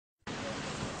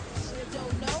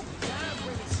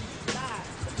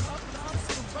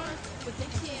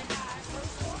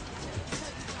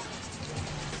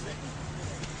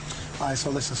Alright,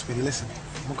 so listen, sweetie, listen.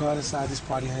 I'm gonna go out inside this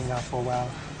party and hang out for a while.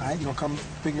 Alright, you gonna come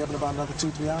pick me up in about another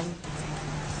 2-3 hours?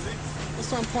 What's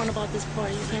so important about this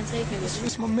party? You can't take me with you.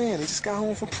 It's my man. He just got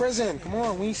home from prison. Come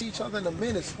on, we ain't see each other in a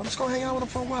minute. I'm just gonna hang out with him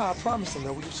for a while. I promise him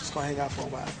that we just gonna hang out for a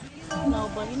while.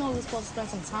 No, but you know we're supposed to spend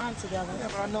some time together. Yeah,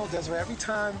 but I know, Desiree. Every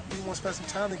time we want to spend some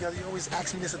time together, you always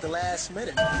ask me this at the last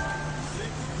minute.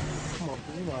 Come on,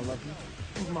 you know I love you.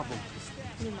 Who's my boo?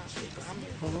 You're my sweet girl.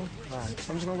 Alright,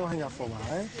 so I'm just gonna go hang out for a while,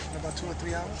 alright? In about 2 or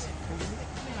 3 hours?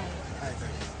 Alright, then.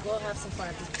 Go have some fun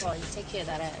at this party. Take care of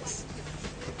that ass.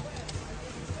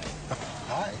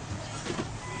 Alright.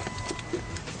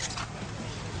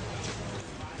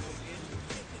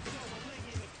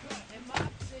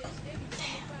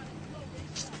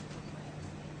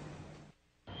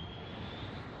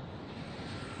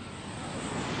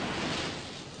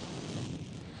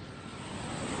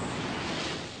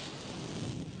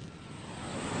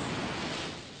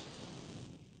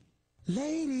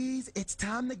 Ladies, it's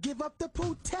time to give up the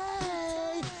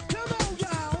Poohtang. Come on,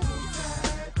 y'all.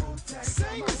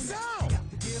 Sing the song.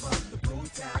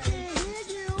 I can't hear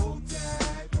you. Oh.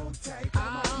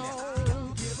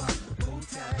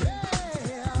 Yeah.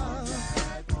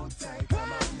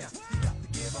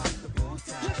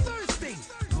 You're thirsty.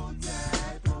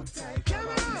 Come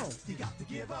on.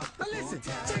 Now listen,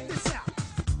 check this out.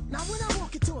 Now when I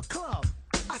walk into a club,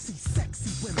 I see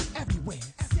sexy women everywhere.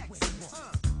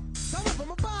 Some of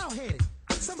them are bald-headed.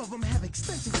 Some of them have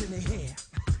extensions in their hair.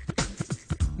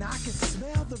 Now I can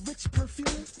smell the rich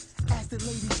perfume as the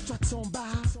lady struts on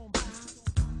by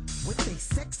with their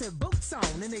sexy boots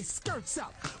on and their skirts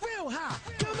up real high.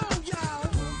 Come on, y'all.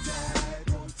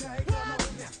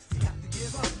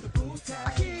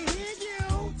 I can't hear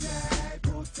you.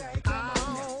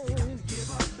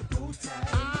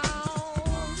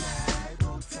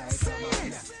 Say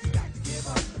it.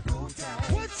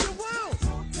 What you want?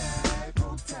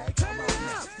 Turn it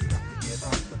up.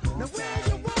 Now where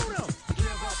you want 'em?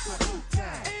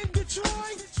 In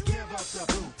Detroit?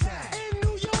 In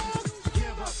New York?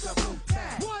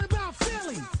 What about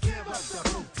Philly?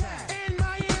 In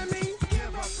Miami?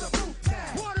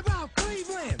 What about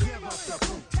Cleveland?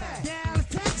 Dallas,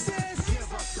 Texas?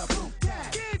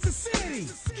 Kansas City?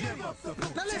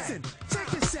 Now listen, check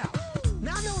this out.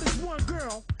 Now I know this one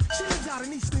girl, she lives out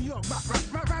in East New York,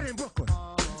 right in Brooklyn.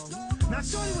 Now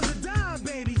shorty was a dime,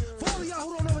 baby. For all of y'all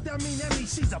who don't know what that means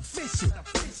she's official.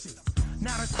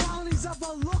 Now the qualities of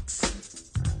her looks,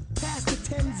 past the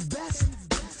 10's best.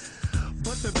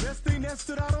 But the best thing that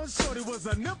stood out on shorty was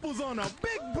her nipples on her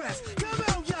big breast. Come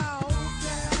on, y'all.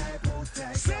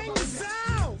 Sing the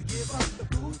sound.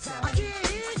 I can't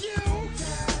hear you.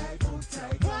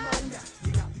 What?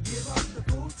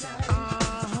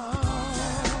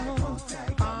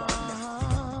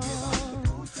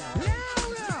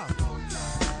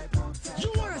 You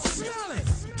wanna smell it?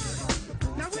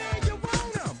 Now where you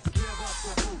want 'em?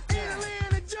 In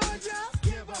Atlanta, Georgia?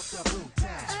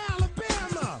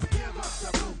 Alabama?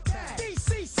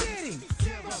 DC City?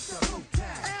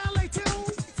 LA too?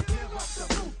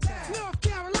 North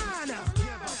Carolina?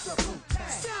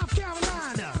 South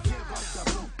Carolina?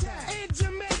 In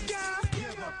Jamaica?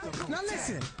 Now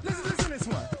listen to this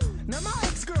one. Now my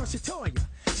ex-girl Shatoya,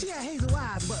 she had hazel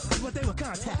eyes, but they were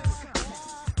contacts.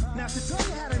 Now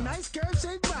Shatoya had a nice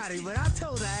curve-shaped body, but I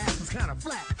told her ass was kind of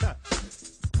flat.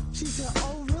 She said,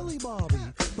 oh really,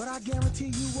 Barbie? But I guarantee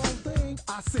you one thing.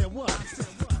 I said, what?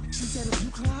 She said, if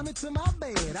you climb into my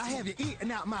bed, I have you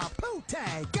eating out my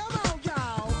Poohtang. Come on,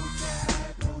 y'all.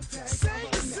 Sing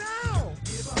the sound.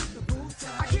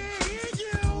 I can't hear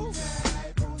you.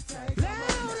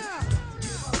 Louder.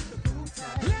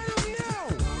 Let them know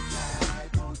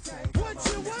what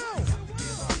you want.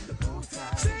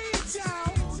 Say it,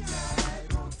 y'all.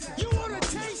 You wanna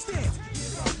taste it.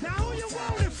 Now who you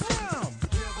want it from?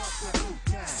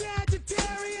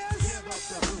 Sagittarius?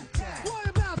 What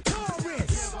about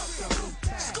Taurus?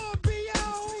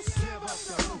 Scorpios?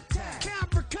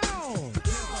 Capricorn?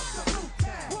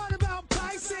 What about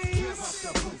Pisces?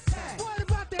 What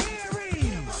about the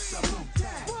Aries?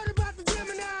 What about the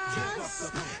Geminis?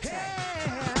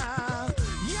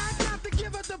 Yeah, I got to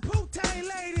give up the Poohtang,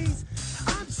 ladies.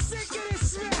 I'm sick of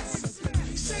this mess.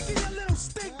 Shaking your little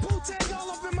stink Poohtang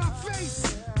all up in my face.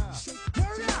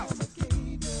 Word out.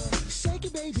 Shake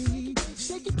it, baby.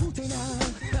 Shake it, Poohtang now.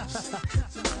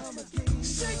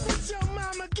 Shake what your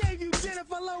mama gave you,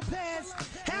 Jennifer Lopez,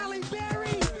 Halle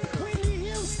Berry, Whitney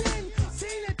Houston,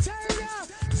 Tina Turner,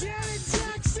 Janet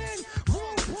Jackson,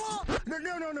 RuPaul.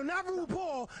 No, not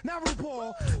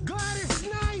RuPaul. Gladys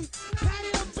Knight,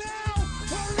 Patti LaBelle.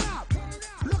 Word up.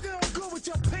 Looking all good with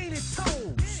your painted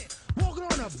toes. Walking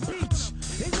on a beach.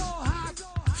 It's all hot.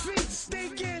 Feet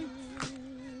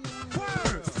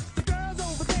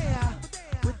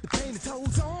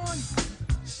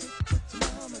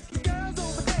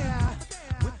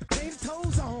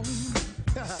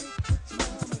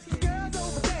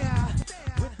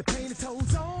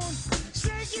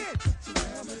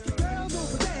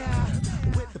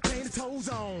shoes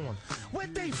on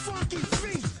with they funky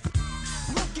feet.